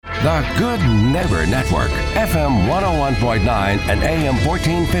The Good Neighbor Network, FM 101.9 and AM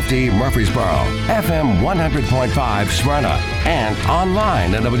 1450 Murfreesboro, FM 100.5 Smyrna, and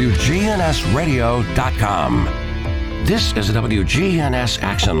online at WGNSradio.com. This is a WGNS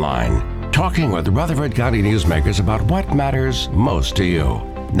Action Line, talking with Rutherford County newsmakers about what matters most to you.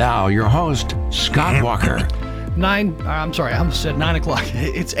 Now, your host, Scott Walker. 9 o'clock.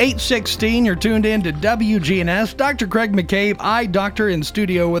 It's 8:16. You're tuned in to WGNS. Dr. Craig McCabe, eye doctor, in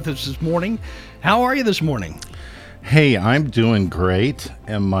studio with us this morning. How are you this morning? Hey, I'm doing great,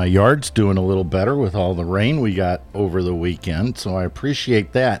 and my yard's doing a little better with all the rain we got over the weekend, so I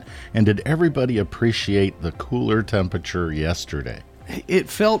appreciate that. And did everybody appreciate the cooler temperature yesterday? It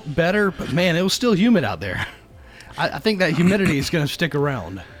felt better, but man, it was still humid out there. I think that humidity is going to stick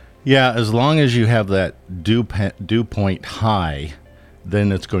around. Yeah, as long as you have that dew point high,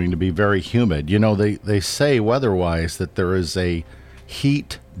 then it's going to be very humid. You know, they say weather-wise that there is a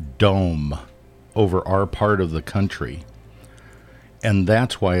heat dome over our part of the country, and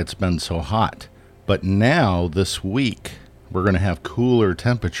that's why it's been so hot. But now, this week, we're going to have cooler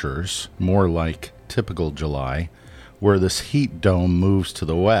temperatures, more like typical July, where this heat dome moves to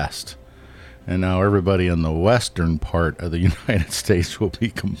the west. And now everybody in the western part of the United States will be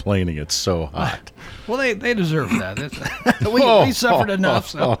complaining it's so hot. Well, they deserve that. We suffered enough.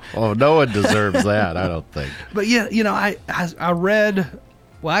 So. No one deserves that, I don't think. But yeah, you know, I read,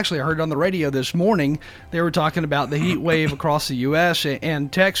 well, actually I heard on the radio this morning, they were talking about the heat wave across the U.S.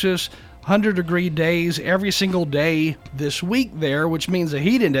 and Texas, 100-degree days every single day this week there, which means a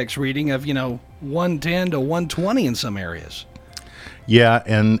heat index reading of, 110 to 120 in some areas. Yeah,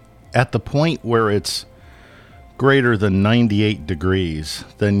 and at the point where it's greater than 98 degrees,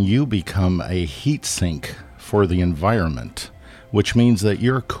 then you become a heat sink for the environment, which means that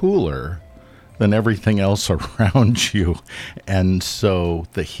you're cooler than everything else around you. And so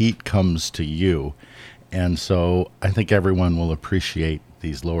the heat comes to you. And so I think everyone will appreciate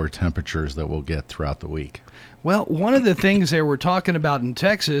these lower temperatures that we'll get throughout the week. Well, one of the things they were talking about in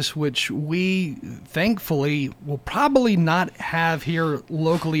Texas, which we thankfully will probably not have here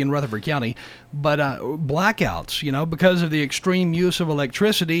locally in Rutherford County, but blackouts, because of the extreme use of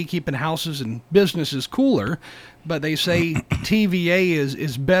electricity, keeping houses and businesses cooler. But they say TVA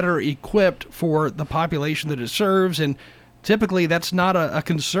is better equipped for the population that it serves, and typically that's not a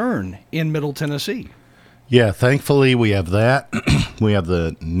concern in Middle Tennessee. Yeah, thankfully we have that. We have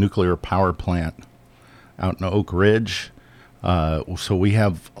the nuclear power plant out in Oak Ridge. So we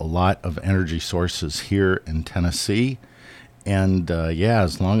have a lot of energy sources here in Tennessee. And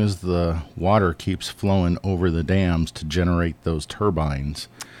as long as the water keeps flowing over the dams to generate those turbines,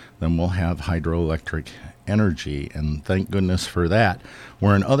 then we'll have hydroelectric energy. And thank goodness for that.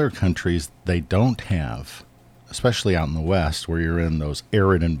 Where in other countries, they don't have, especially out in the West, where you're in those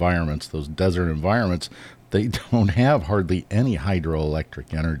arid environments, those desert environments, they don't have hardly any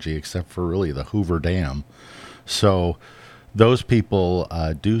hydroelectric energy except for really the Hoover Dam. So those people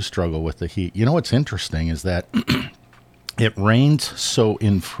do struggle with the heat. You know what's interesting is that it rains so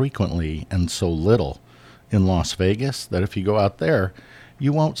infrequently and so little in Las Vegas that if you go out there,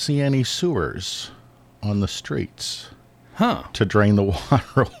 you won't see any sewers on the streets to drain the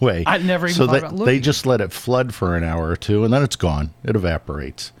water away. I never even thought about looking. They just let it flood for an hour or two, and then it's gone. It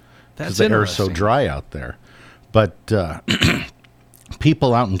evaporates. Because the air is so dry out there. But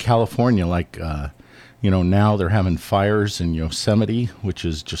people out in California, like, now they're having fires in Yosemite, which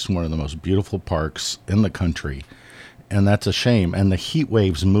is just one of the most beautiful parks in the country. And that's a shame. And the heat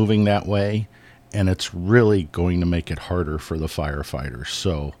wave's moving that way, and it's really going to make it harder for the firefighters.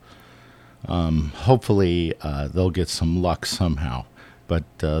 So hopefully they'll get some luck somehow, but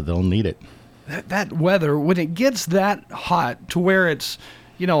they'll need it. That weather, when it gets that hot to where it's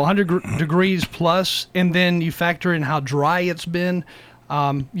 100 degrees plus, and then you factor in how dry it's been,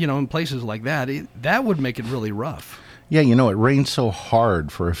 in places like that, that would make it really rough. Yeah, it rained so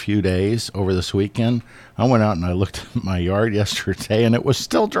hard for a few days over this weekend. I went out and I looked at my yard yesterday, and it was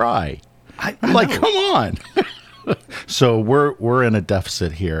still dry. I'm like, come on. So we're in a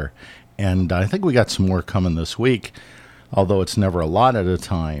deficit here, and I think we got some more coming this week, although it's never a lot at a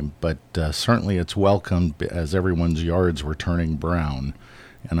time, but certainly it's welcomed as everyone's yards were turning brown.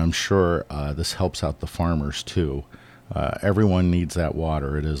 And I'm sure this helps out the farmers, too. Everyone needs that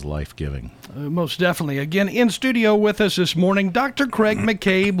water. It is life-giving. Most definitely. Again, in studio with us this morning, Dr. Craig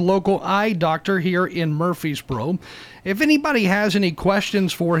McCabe, local eye doctor here in Murfreesboro. If anybody has any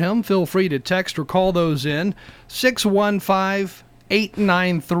questions for him, feel free to text or call those in.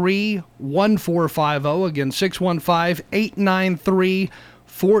 615-893-1450. Again,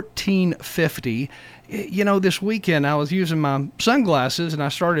 615-893-1450. This weekend I was using my sunglasses and I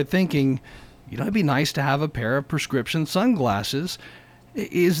started thinking, it'd be nice to have a pair of prescription sunglasses.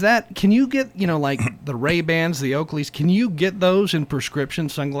 Can you get, like the Ray-Bans, the Oakleys, can you get those in prescription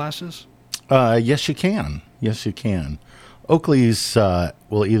sunglasses? Yes, you can. Yes, you can. Oakley's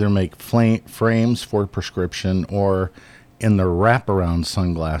will either make frames for prescription, or in the wraparound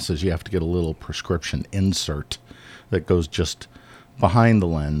sunglasses, you have to get a little prescription insert that goes just behind the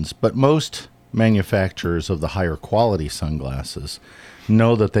lens. But most manufacturers of the higher quality sunglasses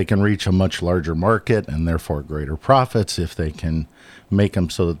know that they can reach a much larger market and therefore greater profits if they can make them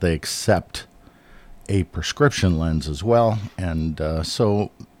so that they accept a prescription lens as well. And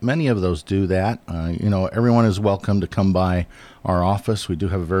so many of those do that. Everyone is welcome to come by our office. We do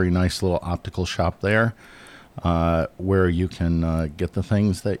have a very nice little optical shop there where you can get the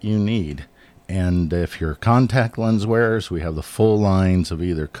things that you need. And if you're contact lens wearers, we have the full lines of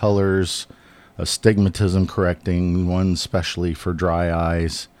either colors, astigmatism correcting, one specially for dry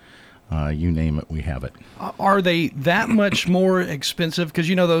eyes. You name it, we have it. Are they that much more expensive?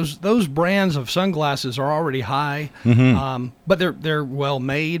 Because those brands of sunglasses are already high, but they're well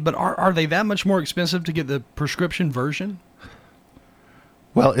made. But are they that much more expensive to get the prescription version?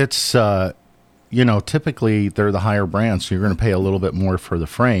 Well, it's typically they're the higher brands, so you're going to pay a little bit more for the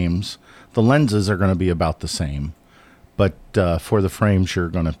frames. The lenses are going to be about the same, but for the frames, you're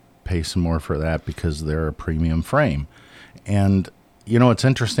going to pay some more for that because they're a premium frame. And what's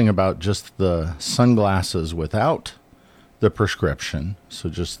interesting about just the sunglasses without the prescription, so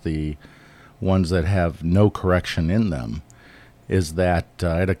just the ones that have no correction in them, is that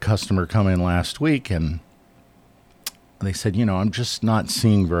I had a customer come in last week and they said, I'm just not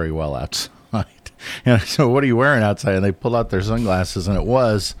seeing very well outside. And I said, what are you wearing outside? And they pulled out their sunglasses, and it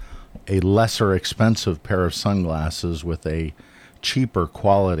was a lesser expensive pair of sunglasses with a cheaper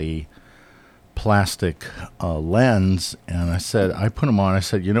quality plastic lens. And I put them on. I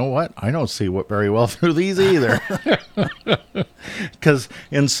said, you know what? I don't see very well through these either. Because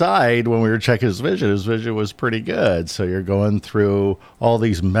inside, when we were checking his vision was pretty good. So you're going through all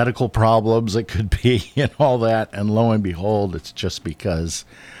these medical problems that could be and all that. And lo and behold, it's just because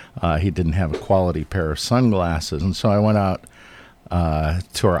he didn't have a quality pair of sunglasses. And so I went out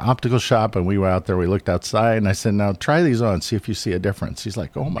to our optical shop, and we went out there, we looked outside, and I said, now try these on, see if you see a difference. He's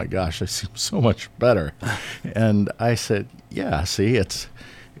like, oh my gosh, I see so much better. And I said, yeah, see, it's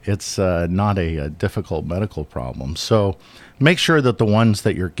not a difficult medical problem. So make sure that the ones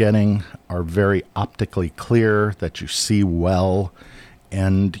that you're getting are very optically clear, that you see well,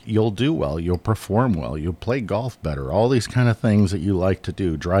 and you'll do well, you'll perform well, you'll play golf better, all these kind of things that you like to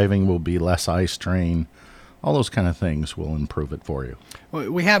do. Driving will be less eye strain. All those kind of things will improve it for you.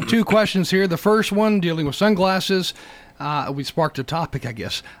 We have two questions here. The first one dealing with sunglasses. We sparked a topic, I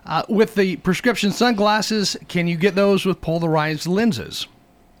guess. With the prescription sunglasses, can you get those with polarized lenses?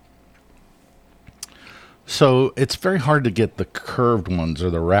 So it's very hard to get the curved ones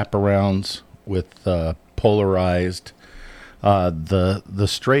or the wraparounds with polarized. The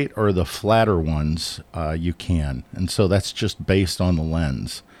straight or the flatter ones you can. And so that's just based on the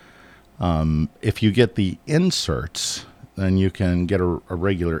lens. If you get the inserts, then you can get a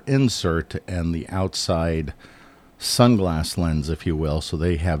regular insert and the outside sunglass lens, if you will. So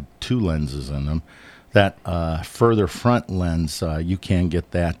they have two lenses in them. That further front lens, you can get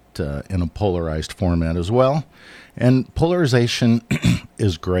that in a polarized format as well. And polarization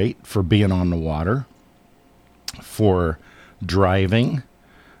is great for being on the water, for driving,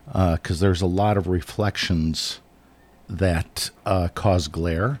 because there's a lot of reflections that cause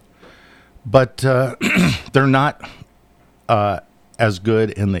glare. But they're not as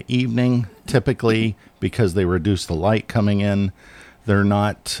good in the evening, typically, because they reduce the light coming in. They're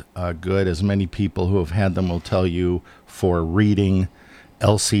not good, as many people who have had them will tell you, for reading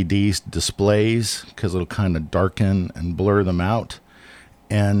LCD displays, because it'll kind of darken and blur them out.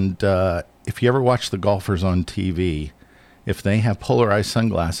 And if you ever watch the golfers on TV, if they have polarized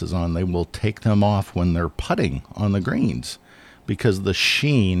sunglasses on, they will take them off when they're putting on the greens, because the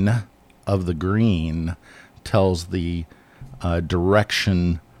sheen of the green tells the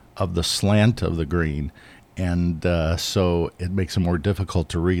direction of the slant of the green, and so it makes it more difficult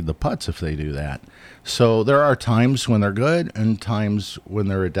to read the putts if they do that. So there are times when they're good and times when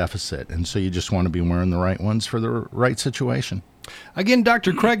they're a deficit, and so you just want to be wearing the right ones for the right situation. Again,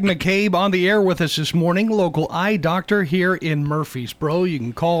 Dr. Craig McCabe on the air with us this morning, local eye doctor here in Murfreesboro. You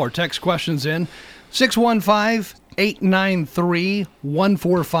can call or text questions in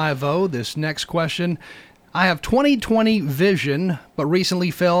 615-893-1450. This next question: I have 20/20 vision, but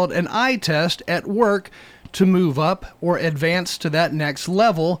recently failed an eye test at work to move up or advance to that next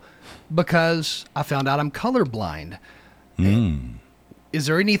level because I found out I'm colorblind. Is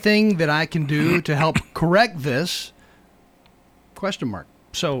there anything that I can do to help correct this? ?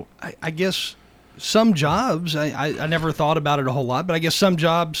 So I guess some jobs, I never thought about it a whole lot, but I guess some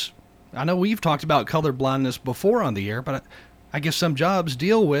jobs, I know we've talked about color blindness before on the air, but I guess some jobs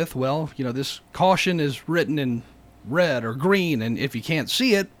deal with, well, this caution is written in red or green, and if you can't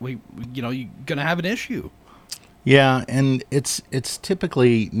see it, you're going to have an issue. Yeah, and it's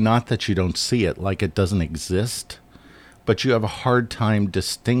typically not that you don't see it, like it doesn't exist, but you have a hard time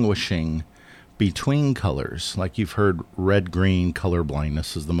distinguishing between colors. Like you've heard red-green color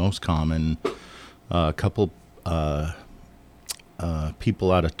blindness is the most common. A couple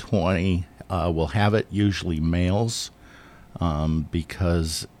people out of 20 will have it, usually males,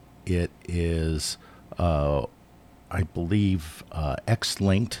 because it is, I believe,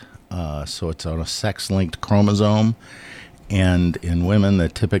 X-linked. So it's on a sex-linked chromosome. And in women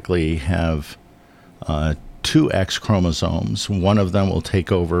that typically have two X chromosomes, one of them will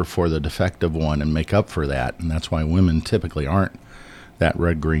take over for the defective one and make up for that. And that's why women typically aren't that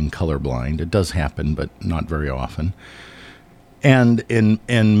red-green colorblind. It does happen, but not very often. And in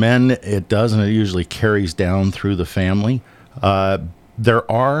men, it does, and it usually carries down through the family.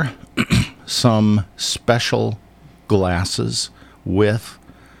 There are some special glasses with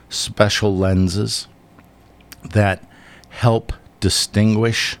special lenses that help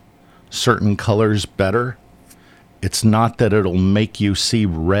distinguish certain colors better. It's not that it'll make you see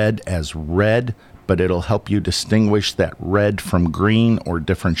red as red, but it'll help you distinguish that red from green or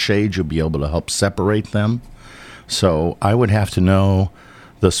different shades. You'll be able to help separate them. So I would have to know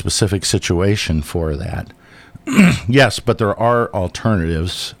the specific situation for that. Yes, but there are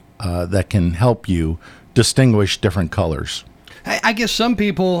alternatives that can help you distinguish different colors. I guess some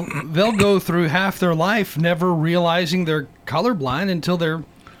people, they'll go through half their life never realizing they're colorblind until they're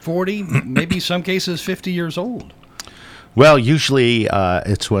 40, maybe some cases 50 years old. Well, usually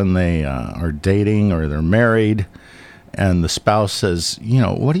it's when they are dating or they're married and the spouse says,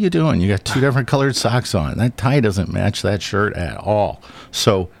 what are you doing? You got two different colored socks on. That tie doesn't match that shirt at all.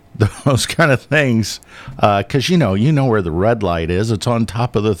 So those kind of things, because you know where the red light is. It's on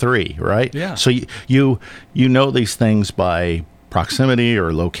top of the three, right? Yeah. So you know these things by proximity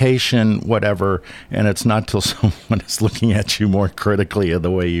or location, whatever, and it's not till someone is looking at you more critically of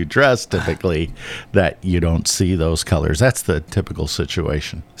the way you dress, typically, that you don't see those colors. That's the typical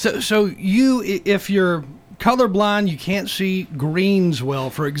situation. So if you're colorblind, you can't see greens well,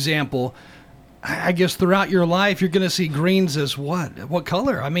 for example. I guess throughout your life, you're going to see greens as what? What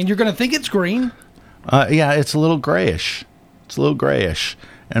color? I mean, you're going to think it's green. Yeah, it's a little grayish.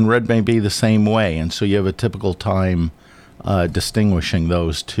 And red may be the same way. And so you have a typical time distinguishing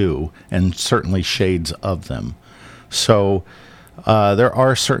those two, and certainly shades of them. So there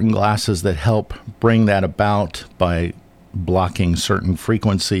are certain glasses that help bring that about by blocking certain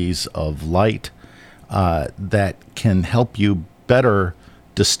frequencies of light that can help you better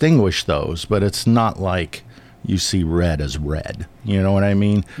distinguish those, but it's not like you see red as red. You know what I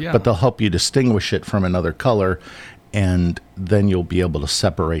mean? Yeah. But they'll help you distinguish it from another color, and then you'll be able to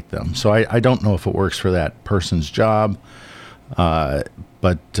separate them. So I don't know if it works for that person's job,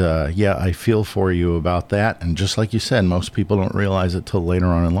 but yeah, I feel for you about that. And just like you said, most people don't realize it till later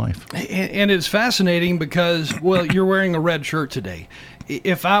on in life. And it's fascinating because, well, you're wearing a red shirt today.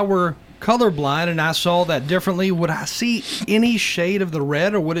 If I were colorblind and I saw that differently, would I see any shade of the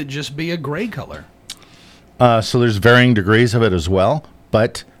red, or would it just be a gray color? So there's varying degrees of it as well,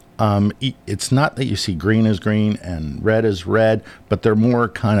 but it's not that you see green as green and red as red, but they're more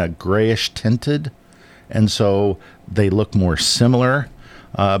kind of grayish tinted, and so they look more similar,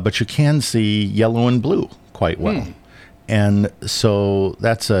 but you can see yellow and blue quite well. And so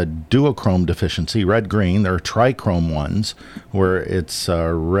that's a duochrome deficiency, red-green. There are trichrome ones where it's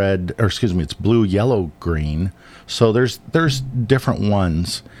it's blue, yellow, green. So there's different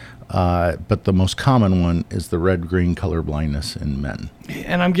ones, but the most common one is the red-green color blindness in men.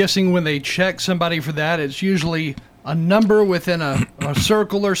 And I'm guessing when they check somebody for that, it's usually a number within a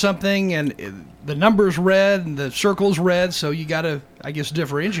circle or something, and the number's red and the circle's red, so you got to, I guess,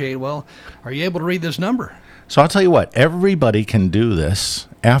 differentiate. Well, are you able to read this number? So I'll tell you what, everybody can do this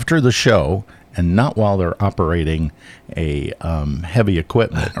after the show, and not while they're operating a heavy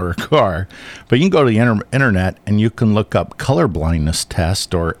equipment or a car. But you can go to the internet and you can look up color blindness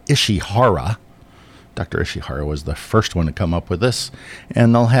test or Ishihara. Dr. Ishihara was the first one to come up with this.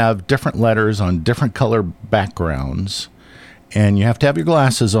 And they'll have different letters on different color backgrounds. And you have to have your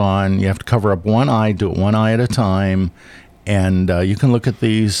glasses on. You have to cover up one eye, do it one eye at a time. And you can look at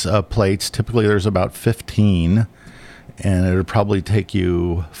these plates. Typically, there's about 15, and it would probably take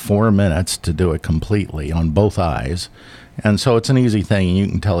you 4 minutes to do it completely on both eyes. And so it's an easy thing, and you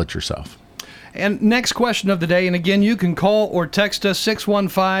can tell it yourself. And next question of the day, and again, you can call or text us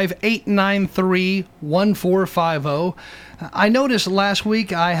 615-893-1450. I noticed last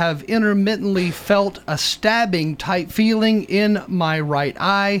week I have intermittently felt a stabbing type feeling in my right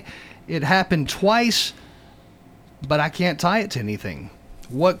eye. It happened twice, but I can't tie it to anything.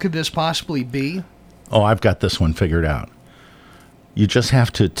 What could this possibly be? Oh, I've got this one figured out. You just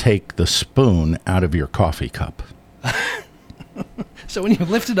have to take the spoon out of your coffee cup. So when you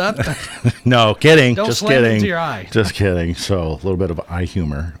lift it up, no, kidding. Don't just slam kidding. it into your eye. Just kidding. So a little bit of eye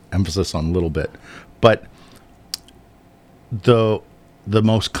humor, emphasis on a little bit. But the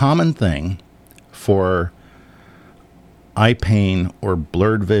most common thing for eye pain or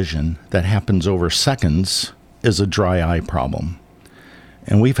blurred vision that happens over seconds is a dry eye problem.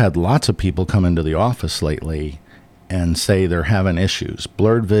 And we've had lots of people come into the office lately and say they're having issues.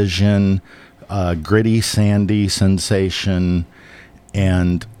 Blurred vision, gritty, sandy sensation.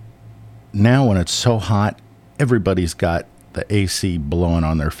 And now when it's so hot, everybody's got the AC blowing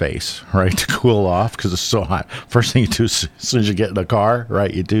on their face, right, to cool off because it's so hot. First thing you do as soon as you get in the car,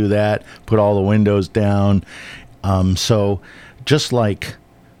 right, you do that, put all the windows down. So just like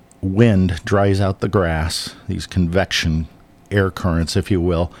wind dries out the grass, these convection air currents, if you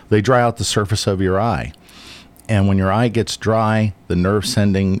will, they dry out the surface of your eye. And when your eye gets dry, the nerve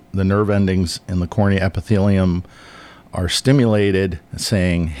endings in the cornea epithelium are stimulated,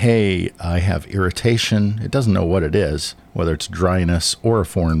 saying, hey, I have irritation. It doesn't know what it is, whether it's dryness or a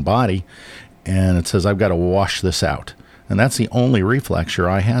foreign body. And it says, I've got to wash this out. And that's the only reflex your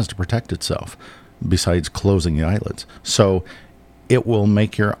eye has to protect itself, besides closing the eyelids. So it will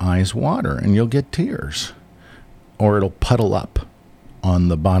make your eyes water, and you'll get tears. Or it'll puddle up on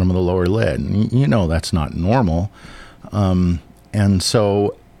the bottom of the lower lid. And you know that's not normal. And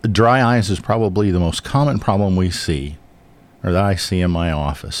so dry eyes is probably the most common problem we see, or that I see in my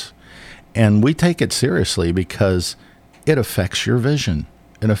office. And we take it seriously because it affects your vision.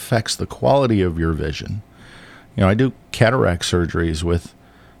 It affects the quality of your vision. You know, I do cataract surgeries with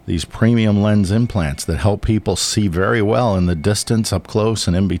these premium lens implants that help people see very well in the distance, up close,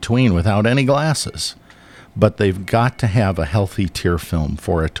 and in between without any glasses. But they've got to have a healthy tear film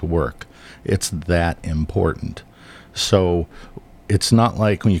for it to work. It's that important. So it's not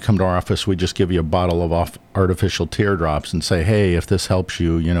like when you come to our office, we just give you a bottle of artificial teardrops and say, hey, if this helps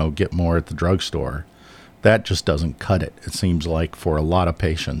you, get more at the drugstore. That just doesn't cut it, it seems like, for a lot of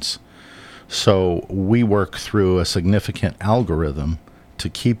patients. So we work through a significant algorithm to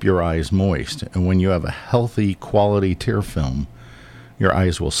keep your eyes moist. And when you have a healthy quality tear film, your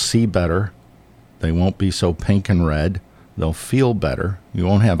eyes will see better. They won't be so pink and red. They'll feel better. You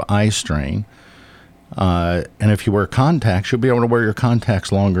won't have eye strain. And if you wear contacts, you'll be able to wear your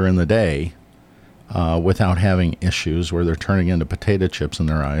contacts longer in the day without having issues where they're turning into potato chips in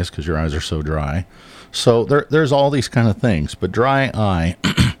their eyes because your eyes are so dry. So there's all these kind of things. But dry eye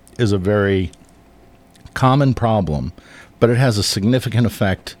is a very common problem, but it has a significant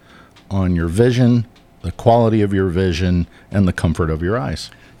effect on your vision, the quality of your vision, and the comfort of your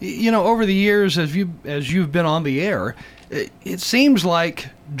eyes. Over the years, as you've been on the air, it seems like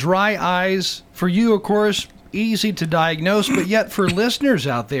dry eyes, for you, of course, easy to diagnose, but yet for listeners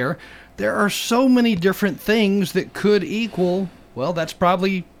out there, there are so many different things that could equal, well, that's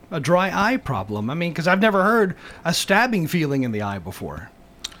probably a dry eye problem. I mean, because I've never heard a stabbing feeling in the eye before.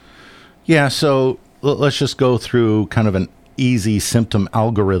 Yeah, so let's just go through kind of an easy symptom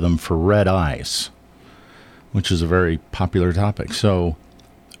algorithm for red eyes, which is a very popular topic. So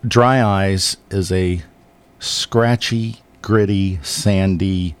dry eyes is a scratchy, gritty,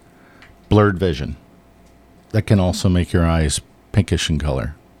 sandy, blurred vision that can also make your eyes pinkish in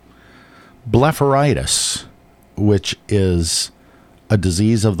color. Blepharitis, which is a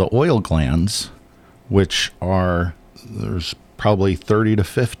disease of the oil glands, which there's probably 30 to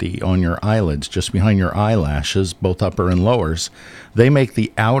 50 on your eyelids, just behind your eyelashes, both upper and lowers. They make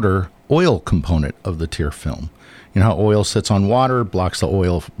the outer oil component of the tear film. You know how oil sits on water, blocks the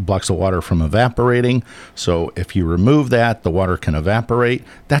water from evaporating. So if you remove that, the water can evaporate.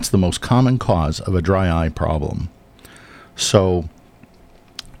 That's the most common cause of a dry eye problem. So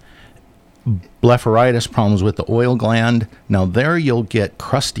blepharitis, problems with the oil gland. Now there you'll get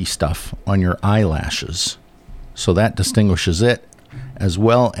crusty stuff on your eyelashes. So that distinguishes it, as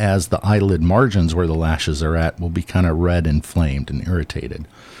well as the eyelid margins where the lashes are at will be kind of red, inflamed, and irritated.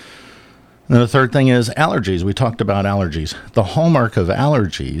 And the third thing is allergies. We talked about allergies. The hallmark of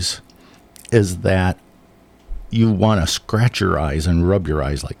allergies is that you want to scratch your eyes and rub your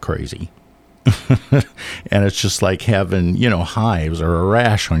eyes like crazy. And it's just like having, hives or a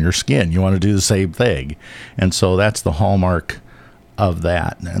rash on your skin. You want to do the same thing. And so that's the hallmark of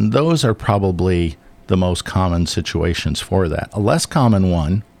that. And those are probably the most common situations for that. A less common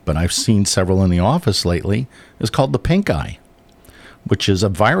one, but I've seen several in the office lately, is called the pink eye, which is a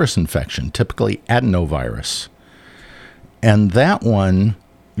virus infection, typically adenovirus. And that one,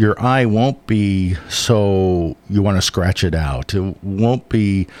 your eye won't be so you want to scratch it out. It won't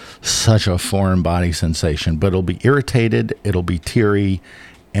be such a foreign body sensation, but it'll be irritated, it'll be teary,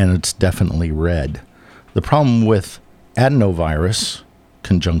 and it's definitely red. The problem with adenovirus,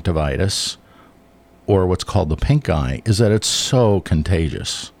 conjunctivitis, or what's called the pink eye, is that it's so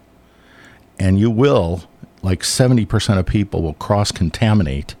contagious. And you will, like 70% of people will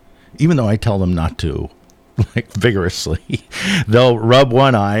cross-contaminate, even though I tell them not to, like vigorously. They'll rub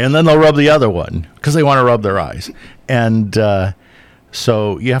one eye and then they'll rub the other one because they want to rub their eyes. And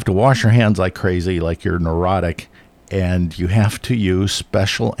so you have to wash your hands like crazy, like you're neurotic, and you have to use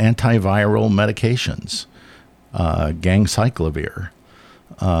special antiviral medications, gangcyclovir,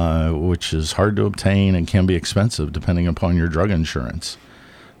 which is hard to obtain and can be expensive depending upon your drug insurance.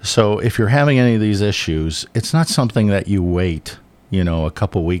 So if you're having any of these issues, it's not something that you wait, a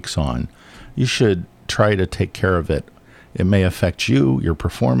couple weeks on. You should try to take care of it. It may affect you, your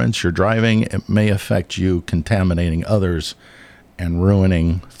performance, your driving. It may affect you contaminating others and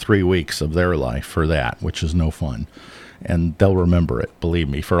ruining 3 weeks of their life for that, which is no fun. And they'll remember it, believe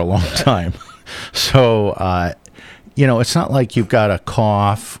me, for a long time. So, it's not like you've got a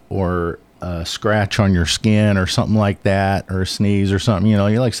cough or a scratch on your skin or something like that, or a sneeze or something. You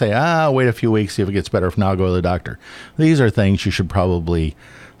like say, wait a few weeks, see if it gets better. If not, I'll go to the doctor. These are things you should probably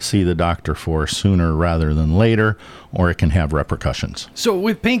see the doctor for sooner rather than later, or it can have repercussions. So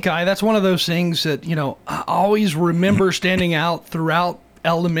with pink eye, that's one of those things that, I always remember standing out throughout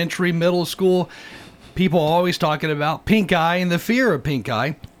elementary, middle school. People always talking about pink eye and the fear of pink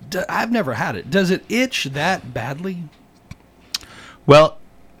eye. I've never had it. Does it itch that badly? Well,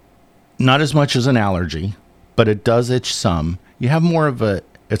 not as much as an allergy, but it does itch some. You have more of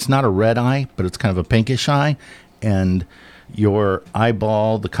it's not a red eye, but it's kind of a pinkish eye, and your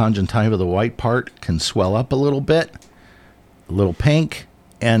eyeball, the conjunctiva, the white part, can swell up a little bit, a little pink,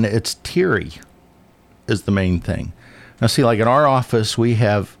 and it's teary is the main thing. Now, see, like in our office, we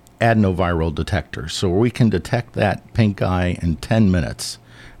have adenoviral detectors, so we can detect that pink eye in 10 minutes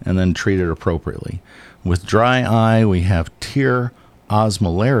and then treat it appropriately. With dry eye, we have tear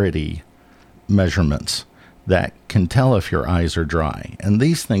osmolarity measurements that can tell if your eyes are dry. And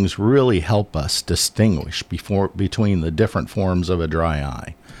these things really help us distinguish between the different forms of a dry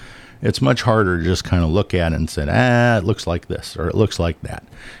eye. It's much harder to just kind of look at it and say, it looks like this or it looks like that.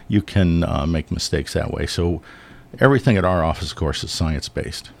 You can make mistakes that way. So everything at our office, of course, is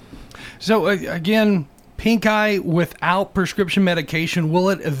science-based. So again, pink eye without prescription medication, will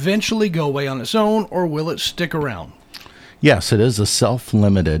it eventually go away on its own, or will it stick around? Yes, it is a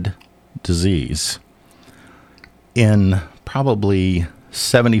self-limited disease in probably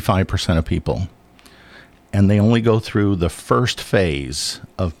 75% of people. And they only go through the first phase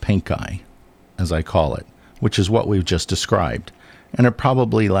of pink eye, as I call it, which is what we've just described. And it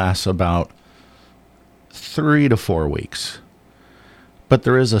probably lasts about 3 to 4 weeks. But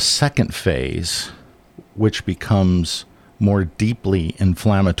there is a second phase, which becomes more deeply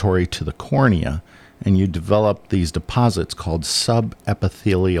inflammatory to the cornea, and you develop these deposits called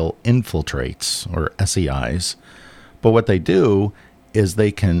subepithelial infiltrates, or SEIs. But what they do is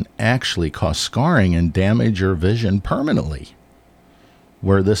they can actually cause scarring and damage your vision permanently,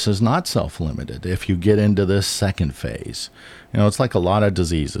 where this is not self-limited if you get into this second phase. It's like a lot of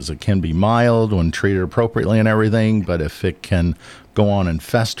diseases. It can be mild when treated appropriately and everything, but if it can go on and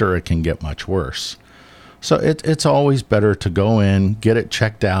fester, it can get much worse. So it's always better to go in, get it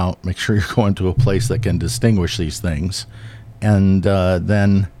checked out, make sure you're going to a place that can distinguish these things, and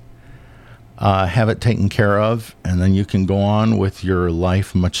then have it taken care of, and then you can go on with your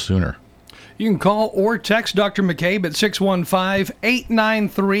life much sooner. You can call or text Dr. McCabe at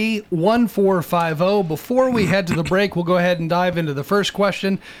 615-893-1450. Before we head to the break, we'll go ahead and dive into the first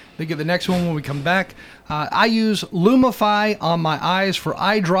question. They get the next one when we come back. I use Lumify on my eyes for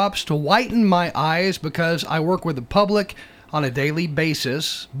eye drops to whiten my eyes because I work with the public on a daily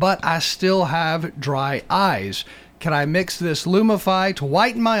basis, but I still have dry eyes. Can I mix this Lumify to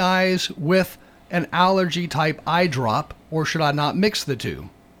whiten my eyes with an allergy-type eye drop, or should I not mix the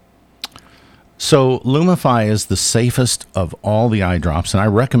two? So Lumify is the safest of all the eye drops, and I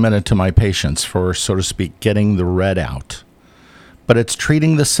recommend it to my patients for, so to speak, getting the red out. But it's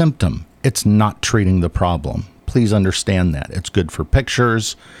treating the symptom. It's not treating the problem. Please understand that. It's good for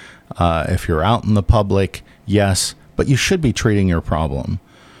pictures. If you're out in the public, yes, but you should be treating your problem.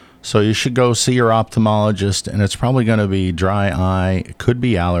 So you should go see your ophthalmologist, and it's probably going to be dry eye. It could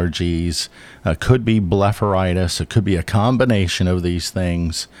be allergies. It could be blepharitis. It could be a combination of these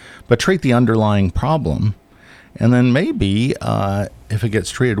things. But treat the underlying problem. And then maybe if it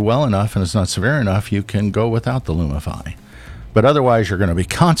gets treated well enough and it's not severe enough, you can go without the Lumify. But otherwise, you're going to be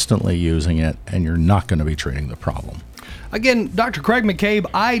constantly using it, and you're not going to be treating the problem. Again, Dr. Craig McCabe,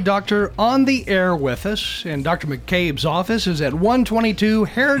 eye doctor, on the air with us. And Dr. McCabe's office is at 122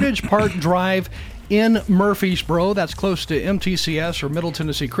 Heritage Park Drive in Murfreesboro. That's close to MTCS, or Middle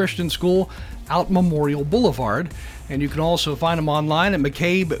Tennessee Christian School, out Memorial Boulevard. And you can also find them online at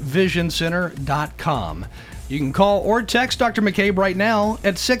McCabeVisionCenter.com. You can call or text Dr. McCabe right now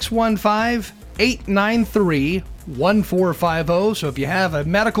at 615-893-1450. So if you have a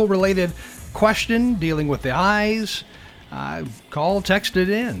medical-related question dealing with the eyes, call, text it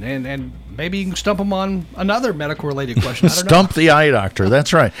in, and maybe you can stump them on another medical-related question. I don't Stump know. the eye doctor.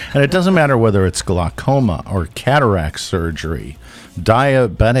 That's right. And it doesn't matter whether it's glaucoma or cataract surgery,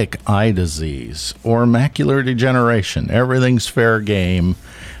 diabetic eye disease, or macular degeneration. Everything's fair game.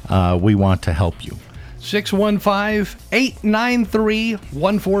 We want to help you.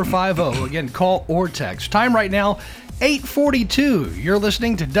 615-893-1450. Again, call or text. Time right now, 8:42. You're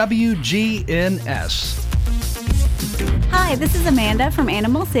listening to WGNS. Hi, this is Amanda from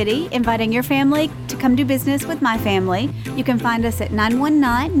Animal City, inviting your family to come do business with my family. You can find us at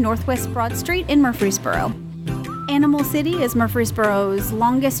 919 Northwest Broad Street in Murfreesboro. Animal City is Murfreesboro's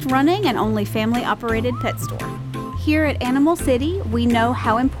longest running and only family-operated pet store. Here at Animal City, we know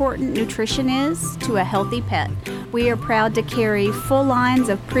how important nutrition is to a healthy pet. We are proud to carry full lines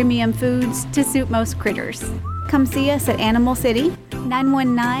of premium foods to suit most critters. Come see us at Animal City,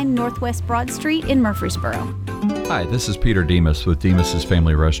 919 Northwest Broad Street in Murfreesboro. Hi, this is Peter Demas with Demas's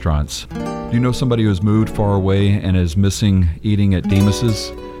Family Restaurants. Do you know somebody who's moved far away and is missing eating at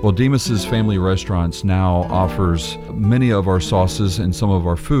Demas's? Well, Demas's Family Restaurants now offers many of our sauces and some of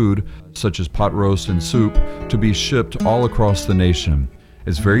our food, such as pot roast and soup, to be shipped all across the nation.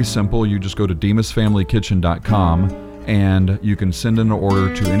 It's very simple. You just go to DemasFamilyKitchen.com and you can send in an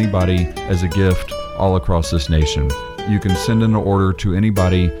order to anybody as a gift all across this nation. You can send in an order to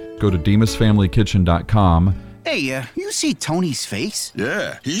anybody. Go to DemasFamilyKitchen.com. Hey, you see Tony's face?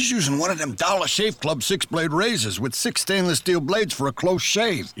 Yeah, he's using one of them Dollar Shave Club 6-blade razors with 6 stainless steel blades for a close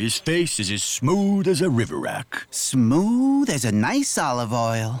shave. His face is as smooth as a river rock. Smooth as a nice olive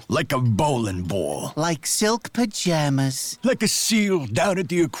oil. Like a bowling ball. Like silk pajamas. Like a seal down at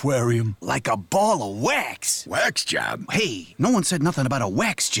the aquarium. Like a ball of wax. Wax job? Hey, no one said nothing about a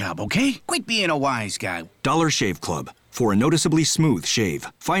wax job, okay? Quit being a wise guy. Dollar Shave Club, for a noticeably smooth shave.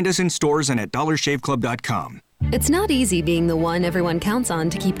 Find us in stores and at dollarshaveclub.com. It's not easy being the one everyone counts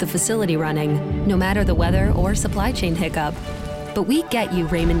on to keep the facility running, no matter the weather or supply chain hiccup. But we get you,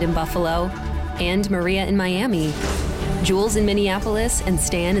 Raymond in Buffalo, and Maria in Miami, Jules in Minneapolis, and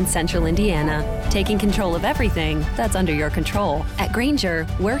Stan in Central Indiana, taking control of everything that's under your control. At Grainger,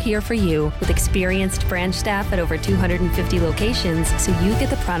 we're here for you with experienced branch staff at over 250 locations, so you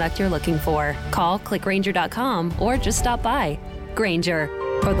get the product you're looking for. Call, click Grainger.com, or just stop by. Grainger,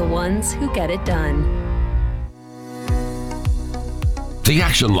 for the ones who get it done. The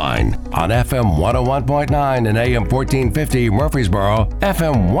Action Line on FM 101.9 and AM 1450 Murfreesboro,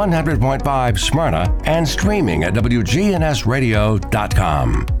 FM 100.5 Smyrna, and streaming at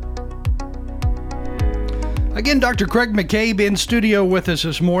WGNSradio.com. Again, Dr. Craig McCabe in studio with us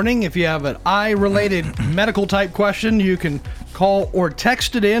this morning. If you have an eye-related medical type question, you can call or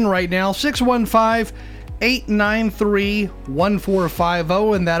text it in right now,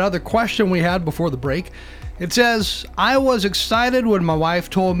 615-893-1450. And that other question we had before the break, it says, I was excited when my wife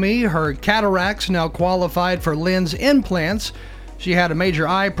told me her cataracts now qualified for lens implants. She had a major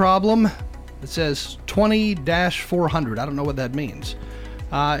eye problem. It says 20-400. I don't know what that means.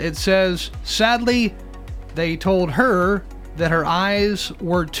 It says, sadly, they told her that her eyes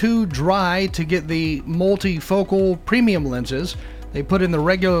were too dry to get the multifocal premium lenses. They put in the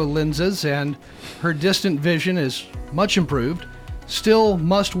regular lenses and her distant vision is much improved. Still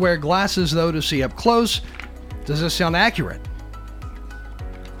must wear glasses though to see up close. Does this sound accurate?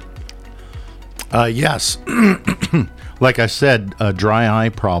 Yes. Like I said, a dry eye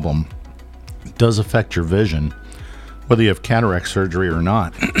problem does affect your vision, whether you have cataract surgery or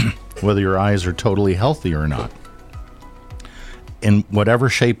not, whether your eyes are totally healthy or not. In whatever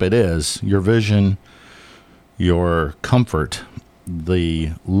shape it is, your vision, your comfort,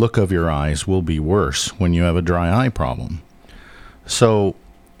 the look of your eyes will be worse when you have a dry eye problem. So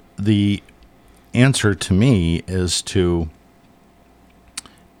the answer to me is to,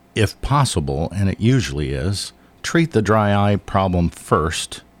 if possible, and it usually is, treat the dry eye problem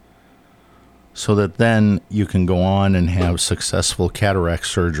first so that then you can go on and have successful cataract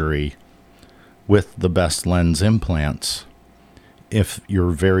surgery with the best lens implants if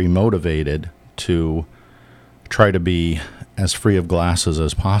you're very motivated to try to be as free of glasses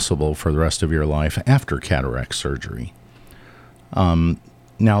as possible for the rest of your life after cataract surgery.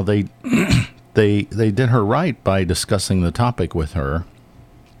 Now, they did her right by discussing the topic with her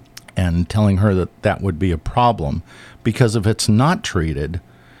and telling her that that would be a problem, because if it's not treated,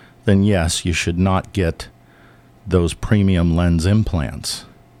 then yes, you should not get those premium lens implants.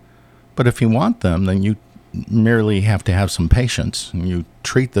 But if you want them, then you merely have to have some patience, and you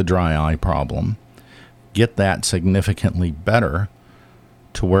treat the dry eye problem, get that significantly better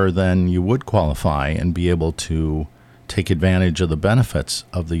to where then you would qualify and be able to take advantage of the benefits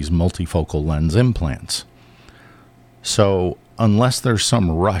of these multifocal lens implants. So unless there's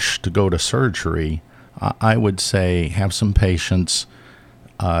some rush to go to surgery, I would say have some patience,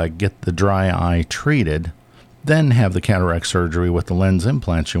 get the dry eye treated, then have the cataract surgery with the lens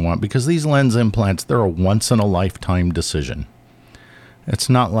implants you want, because these lens implants, they're a once-in-a-lifetime decision. It's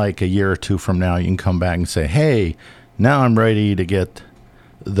not like a year or two from now you can come back and say, hey, now I'm ready to get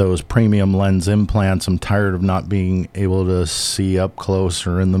those premium lens implants. I'm tired of not being able to see up close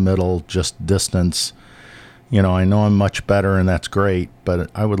or in the middle, just distance. You know, I know I'm much better and that's great,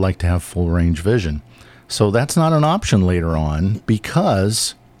 but I would like to have full range vision. So that's not an option later on,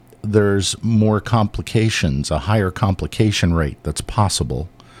 because there's more complications, a higher complication rate that's possible.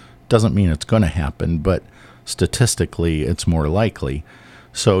 Doesn't mean it's going to happen, but statistically it's more likely.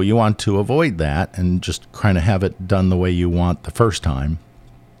 So you want to avoid that and just kind of have it done the way you want the first time.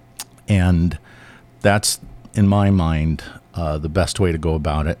 And that's, in my mind, the best way to go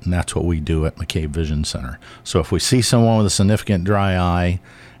about it, and that's what we do at McCabe Vision Center. So if we see someone with a significant dry eye,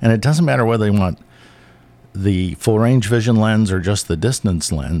 and it doesn't matter whether they want the full range vision lens or just the distance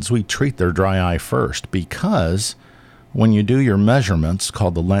lens, we treat their dry eye first, because when you do your measurements,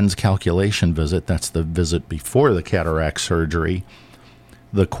 called the lens calculation visit, that's the visit before the cataract surgery,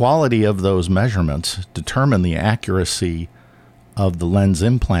 the quality of those measurements determine the accuracy of the lens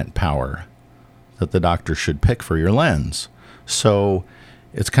implant power that the doctor should pick for your lens. So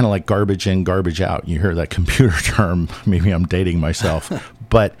it's kind of like garbage in, garbage out. You hear that computer term, maybe I'm dating myself,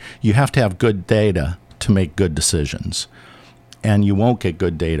 but you have to have good data to make good decisions. And you won't get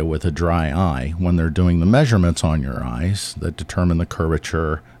good data with a dry eye when they're doing the measurements on your eyes that determine the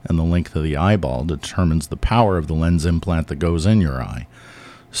curvature and the length of the eyeball, determines the power of the lens implant that goes in your eye.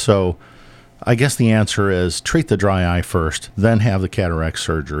 So I guess the answer is treat the dry eye first, then have the cataract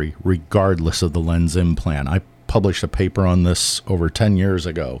surgery, regardless of the lens implant. I published a paper on this over 10 years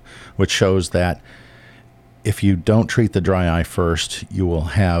ago, which shows that if you don't treat the dry eye first, you will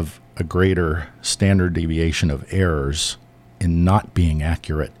have a greater standard deviation of errors in not being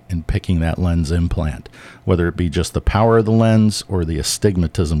accurate in picking that lens implant, whether it be just the power of the lens or the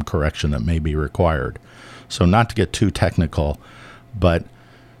astigmatism correction that may be required. So not to get too technical, but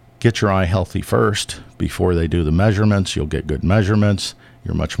get your eye healthy first before they do the measurements. You'll get good measurements.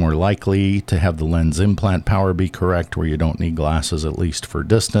 You're much more likely to have the lens implant power be correct, where you don't need glasses, at least for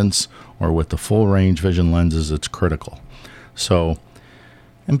distance, or with the full range vision lenses, it's critical. So,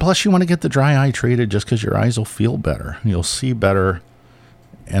 and plus you want to get the dry eye treated just because your eyes will feel better. You'll see better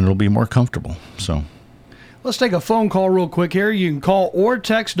and it'll be more comfortable. So let's take a phone call real quick here. You can call or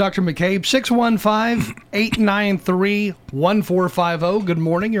text Dr. McCabe, 615-893-1450. Good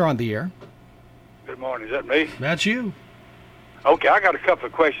morning. You're on the air. Good morning. Is that me? That's you. Okay, I got a couple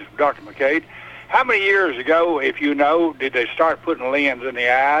of questions for Dr. McCabe. How many years ago, if you know, did they start putting lens in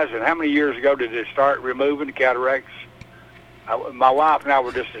the eyes, and how many years ago did they start removing the cataracts? My wife and I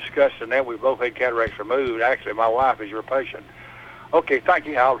were just discussing that. We both had cataracts removed. Actually, my wife is your patient. Okay, thank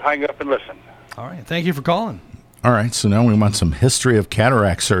you. I'll hang up and listen. All right. Thank you for calling. All right, so now we want some history of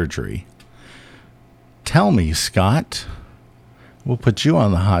cataract surgery. Tell me, Scott, we'll put you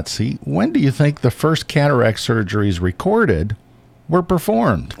on the hot seat. When do you think the first cataract surgeries recorded were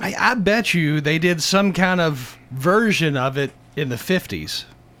performed? I bet you they did some kind of version of it in the 50s,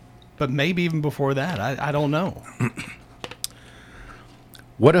 but maybe even before that. I don't know.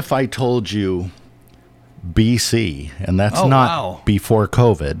 What if I told you BC, and that's wow. Before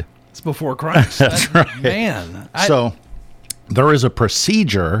COVID? It's before Christ. That's right. Man. So there is a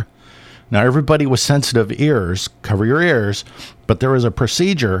procedure. Now, everybody with sensitive ears, cover your ears, but there was a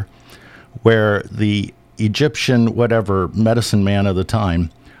procedure where the Egyptian, whatever, medicine man of the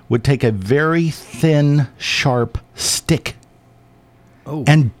time would take a very thin, sharp stick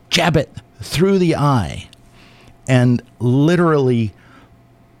and jab it through the eye and literally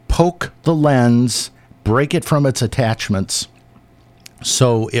poke the lens, break it from its attachments,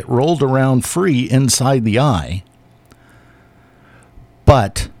 so it rolled around free inside the eye.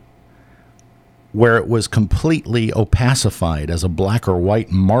 But where it was completely opacified as a black or white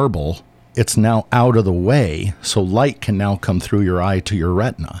marble, it's now out of the way, so light can now come through your eye to your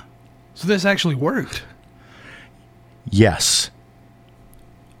retina. So this actually worked. Yes.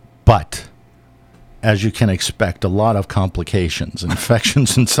 But, as you can expect, a lot of complications,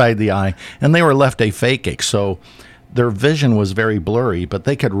 infections inside the eye, and they were left aphakic, so their vision was very blurry, but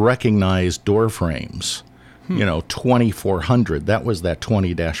they could recognize door frames. 2400. That was that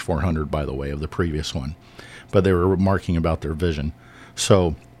 20-400, by the way, of the previous one. But they were remarking about their vision.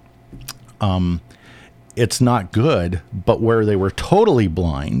 So it's not good, but where they were totally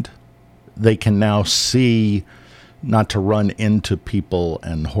blind, they can now see not to run into people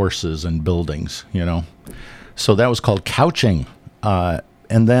and horses and buildings, So that was called couching. And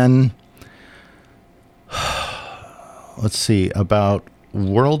then, let's see, about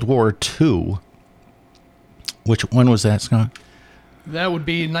World War II. When was that, Scott? That would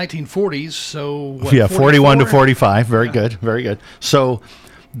be 1940s, so what, 41 to 45. Very good, very good. So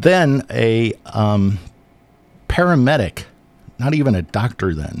then a paramedic, not even a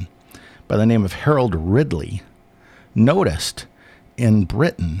doctor then, by the name of Harold Ridley, noticed in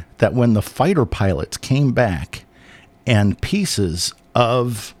Britain that when the fighter pilots came back and pieces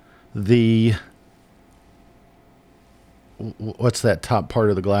of the... What's that top part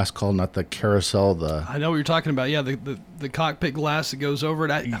of the glass called? Not the carousel, I know what you're talking about. Yeah, the cockpit glass that goes over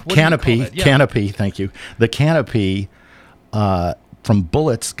it. Canopy, canopy, thank you. The canopy from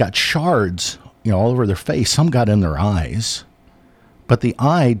bullets got shards, all over their face. Some got in their eyes, but the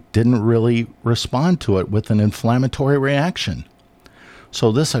eye didn't really respond to it with an inflammatory reaction.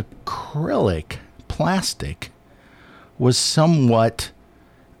 So this acrylic plastic was somewhat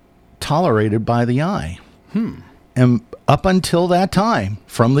tolerated by the eye. And up until that time,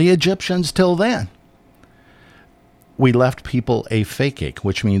 from the Egyptians till then, we left people aphakic,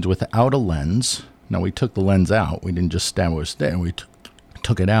 which means without a lens. Now, we took the lens out. We didn't just stab what was there. We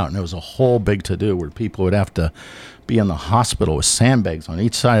took it out, and it was a whole big to-do where people would have to be in the hospital with sandbags on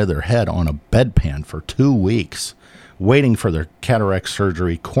each side of their head on a bedpan for 2 weeks, waiting for their cataract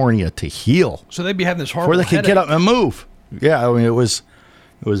surgery cornea to heal. So they'd be having this horrible before they could headache. Get up and move. Yeah, I mean, it was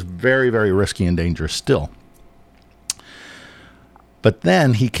very, very risky and dangerous still. But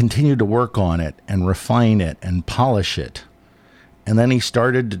then he continued to work on it and refine it and polish it. And then he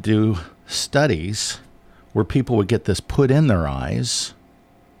started to do studies where people would get this put in their eyes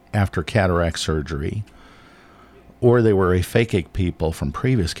after cataract surgery, or they were aphakic people from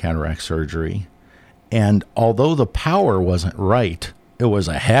previous cataract surgery. And although the power wasn't right, it was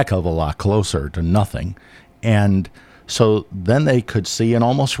a heck of a lot closer to nothing. And so then they could see and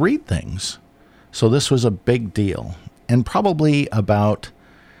almost read things. So this was a big deal. And probably about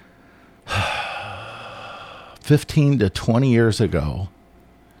 15 to 20 years ago,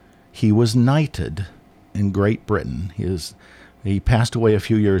 he was knighted in Great Britain. He passed away a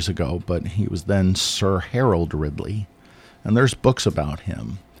few years ago, but he was then Sir Harold Ridley. And there's books about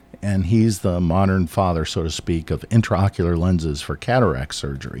him. And he's the modern father, so to speak, of intraocular lenses for cataract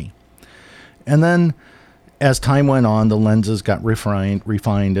surgery. And then as time went on, the lenses got refined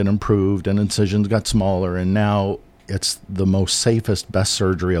and improved, and incisions got smaller, and now it's the most safest, best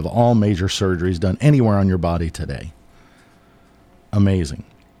surgery of all major surgeries done anywhere on your body today. Amazing.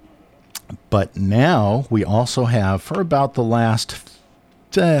 But now we also have, for about the last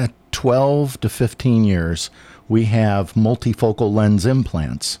 12 to 15 years, we have multifocal lens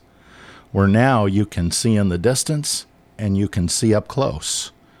implants, where now you can see in the distance and you can see up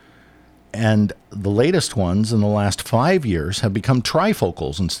close. And the latest ones in the last 5 years have become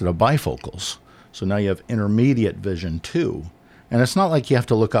trifocals instead of bifocals. So now you have intermediate vision too. And it's not like you have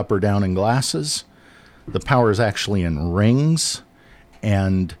to look up or down in glasses. The power is actually in rings,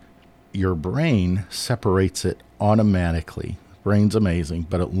 and your brain separates it automatically. Brain's amazing,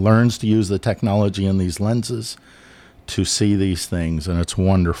 but it learns to use the technology in these lenses to see these things, and it's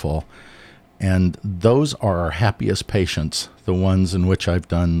wonderful. And those are our happiest patients, the ones in which I've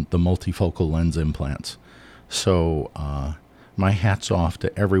done the multifocal lens implants. So my hat's off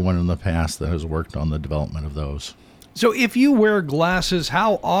to everyone in the past that has worked on the development of those. So if you wear glasses,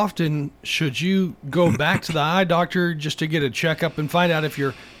 how often should you go back to the eye doctor just to get a checkup and find out if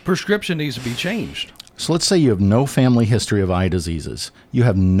your prescription needs to be changed? So let's say you have no family history of eye diseases. You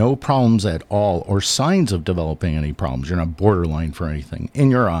have no problems at all or signs of developing any problems. You're not borderline for anything in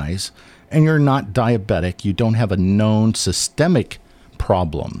your eyes, and you're not diabetic. You don't have a known systemic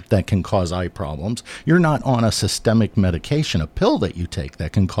problem that can cause eye problems. You're not on a systemic medication, a pill that you take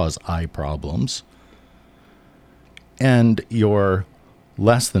that can cause eye problems. And you're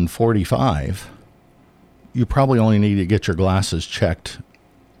less than 45, you probably only need to get your glasses checked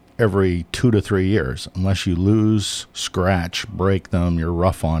every 2 to 3 years, unless you lose, scratch, break them, you're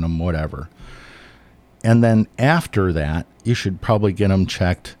rough on them, whatever. And then after that, you should probably get them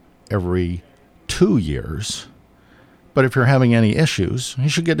checked every 2 years. But if you're having any issues, you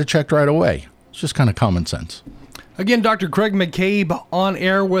should get it checked right away. It's just kind of common sense. Again, Dr. Craig McCabe on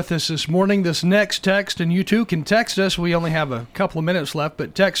air with us this morning. This next text, and you too can text us. We only have a couple of minutes left,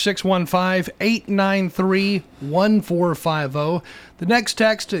 but text 615-893-1450. The next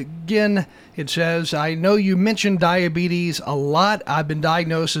text, again, it says, I know you mentioned diabetes a lot. I've been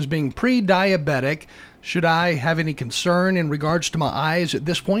diagnosed as being pre-diabetic. Should I have any concern in regards to my eyes at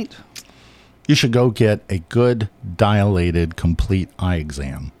this point? You should go get a good, dilated, complete eye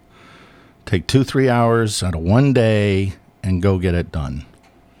exam. Take 2-3 hours out of one day and go get it done.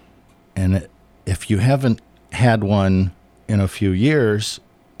 And if you haven't had one in a few years,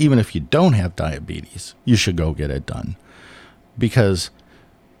 even if you don't have diabetes, you should go get it done. Because,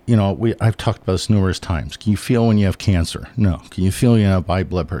 I've talked about this numerous times. Can you feel when you have cancer? No. Can you feel when you have high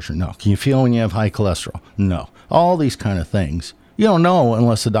blood pressure? No. Can you feel when you have high cholesterol? No. All these kind of things. You don't know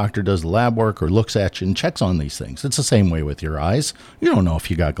unless the doctor does the lab work or looks at you and checks on these things. It's the same way with your eyes. You don't know if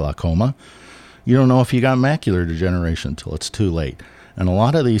you got glaucoma. You don't know if you got macular degeneration until it's too late. And a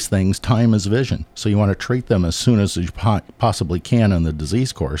lot of these things, time is vision. So you want to treat them as soon as you possibly can in the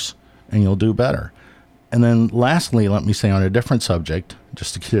disease course, and you'll do better. And then lastly, let me say on a different subject,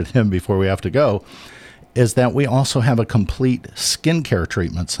 just to get it in before we have to go, is that we also have a complete skincare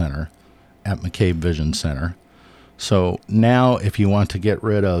treatment center at McCabe Vision Center. So now if you want to get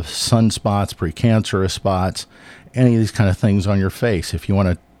rid of sunspots, precancerous spots, any of these kind of things on your face, if you want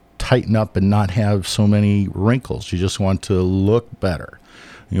to tighten up and not have so many wrinkles, you just want to look better.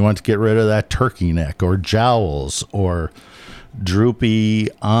 You want to get rid of that turkey neck or jowls or droopy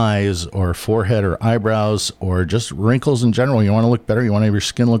eyes or forehead or eyebrows or just wrinkles in general. You want to look better. You want to have your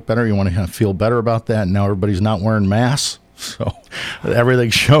skin look better. You want to feel better about that. Now everybody's not wearing masks. So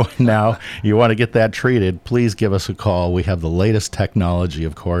everything's showing now. You want to get that treated, please give us a call. We have the latest technology,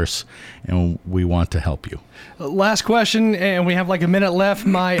 of course, and we want to help you. Last question, and we have like a minute left.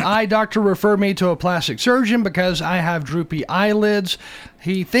 My eye doctor referred me to a plastic surgeon because I have droopy eyelids.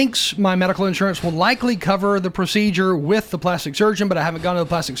 He thinks my medical insurance will likely cover the procedure with the plastic surgeon, but I haven't gone to the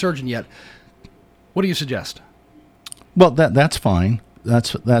plastic surgeon yet. What do you suggest? Well, that's fine.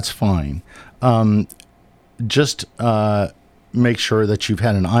 That's fine. Just make sure that you've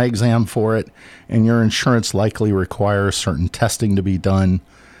had an eye exam for it, and your insurance likely requires certain testing to be done.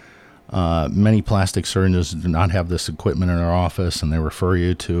 Many plastic surgeons do not have this equipment in their office, and they refer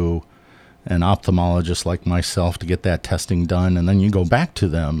you to an ophthalmologist like myself to get that testing done, and then you go back to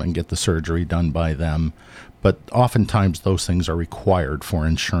them and get the surgery done by them. But oftentimes those things are required for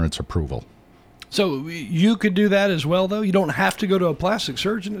insurance approval. So you could do that as well, though? You don't have to go to a plastic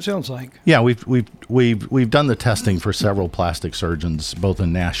surgeon, it sounds like. Yeah, we've done the testing for several plastic surgeons, both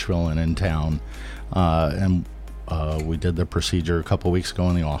in Nashville and in town. And we did the procedure a couple weeks ago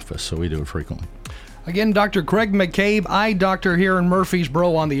in the office, so we do it frequently. Again, Dr. Craig McCabe, eye doctor here in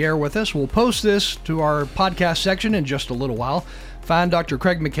Murfreesboro, on the air with us. We'll post this to our podcast section in just a little while. Find Dr.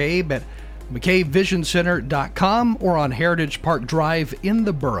 Craig McCabe at McCabeVisionCenter.com or on Heritage Park Drive in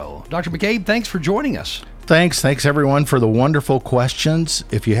the borough. Dr. McCabe, thanks for joining us. Thanks everyone for the wonderful questions.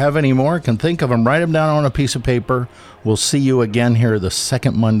 If you have any more, can think of them, write them down on a piece of paper. We'll see you again here the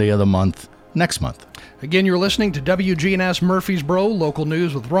second Monday of the month, next month. Again, you're listening to WGNS Murfreesboro. Local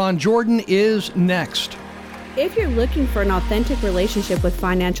news with Ron Jordan is next. If you're looking for an authentic relationship with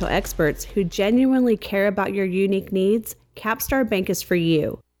financial experts who genuinely care about your unique needs, Capstar Bank is for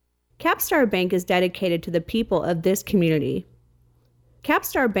you. Capstar Bank is dedicated to the people of this community.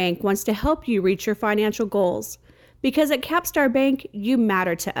 Capstar Bank wants to help you reach your financial goals, because at Capstar Bank, you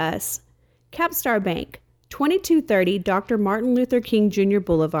matter to us. Capstar Bank, 2230 Dr. Martin Luther King Jr.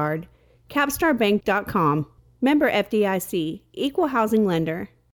 Boulevard, capstarbank.com. Member FDIC, Equal Housing Lender.